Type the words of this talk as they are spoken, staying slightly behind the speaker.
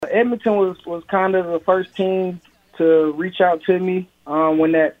Edmonton was kind of the first team to reach out to me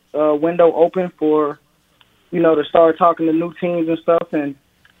when that window opened for, to start talking to new teams and stuff. And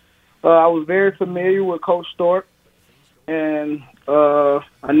I was very familiar with Coach Stork, and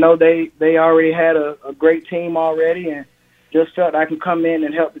I know they already had a great team already, and just felt I could come in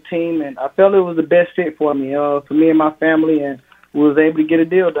and help the team. And I felt it was the best fit for me and my family, and was able to get a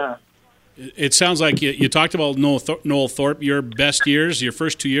deal done. It sounds like you talked about Noel Thorpe, your best years, your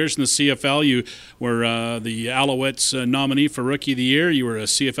first 2 years in the CFL. You were the Alouettes nominee for Rookie of the Year. You were a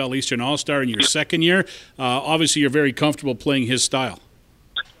CFL Eastern All-Star in your second year. Obviously, you're very comfortable playing his style.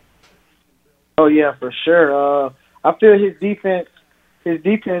 Oh, yeah, for sure. I feel his defense is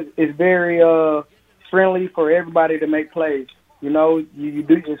very friendly for everybody to make plays. You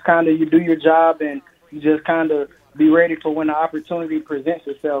do your job, and you just kind of be ready for when the opportunity presents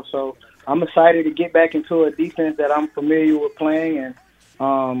itself. So I'm excited to get back into a defense that I'm familiar with playing,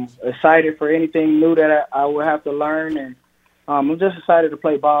 and excited for anything new that I will have to learn. And I'm just excited to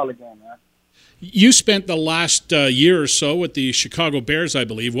play ball again, man. You spent the last year or so with the Chicago Bears, I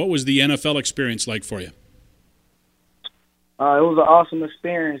believe. What was the NFL experience like for you? It was an awesome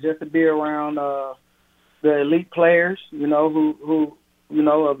experience just to be around the elite players, who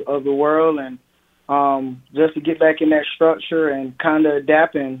of the world, and just to get back in that structure and kind of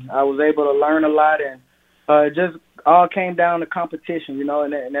adapt. And I was able to learn a lot, and it just all came down to competition,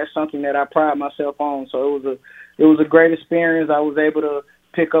 and that's something that I pride myself on. So it was a great experience. I was able to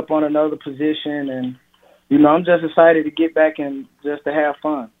pick up on another position, and I'm just excited to get back and just to have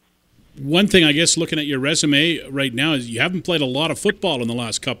fun. One thing, I guess, looking at your resume right now is you haven't played a lot of football in the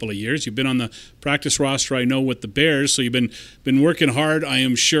last couple of years. You've been on the practice roster, I know, with the Bears, so you've been working hard, I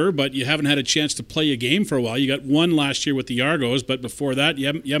am sure, but you haven't had a chance to play a game for a while. You got one last year with the Argos, but before that, you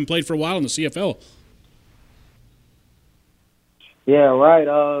haven't played for a while in the CFL. Yeah, right.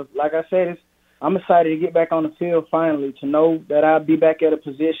 Like I said, I'm excited to get back on the field finally, to know that I'll be back at a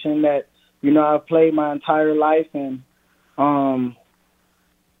position that, I've played my entire life, and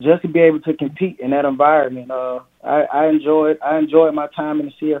just to be able to compete in that environment. I enjoyed my time in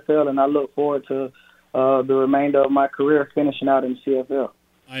the CFL, and I look forward to the remainder of my career finishing out in the CFL.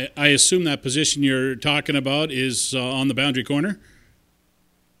 I assume that position you're talking about is on the boundary corner?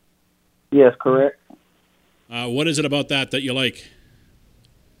 Yes, correct. What is it about that you like?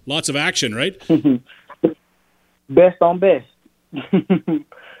 Lots of action, right? Best on best.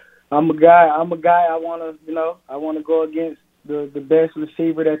 I'm a guy. I want to go against the best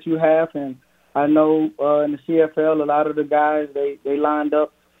receiver that you have, and I know in the CFL a lot of the guys they lined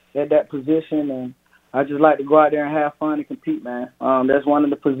up at that position, and I just like to go out there and have fun and compete, man. That's one of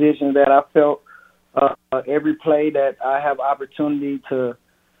the positions that I felt every play that I have opportunity to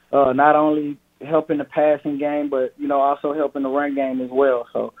not only help in the passing game, but also help in the run game as well.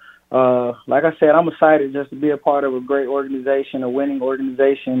 So like I said, I'm excited just to be a part of a great organization, a winning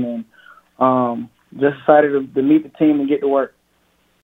organization, and just excited to meet the team and get to work.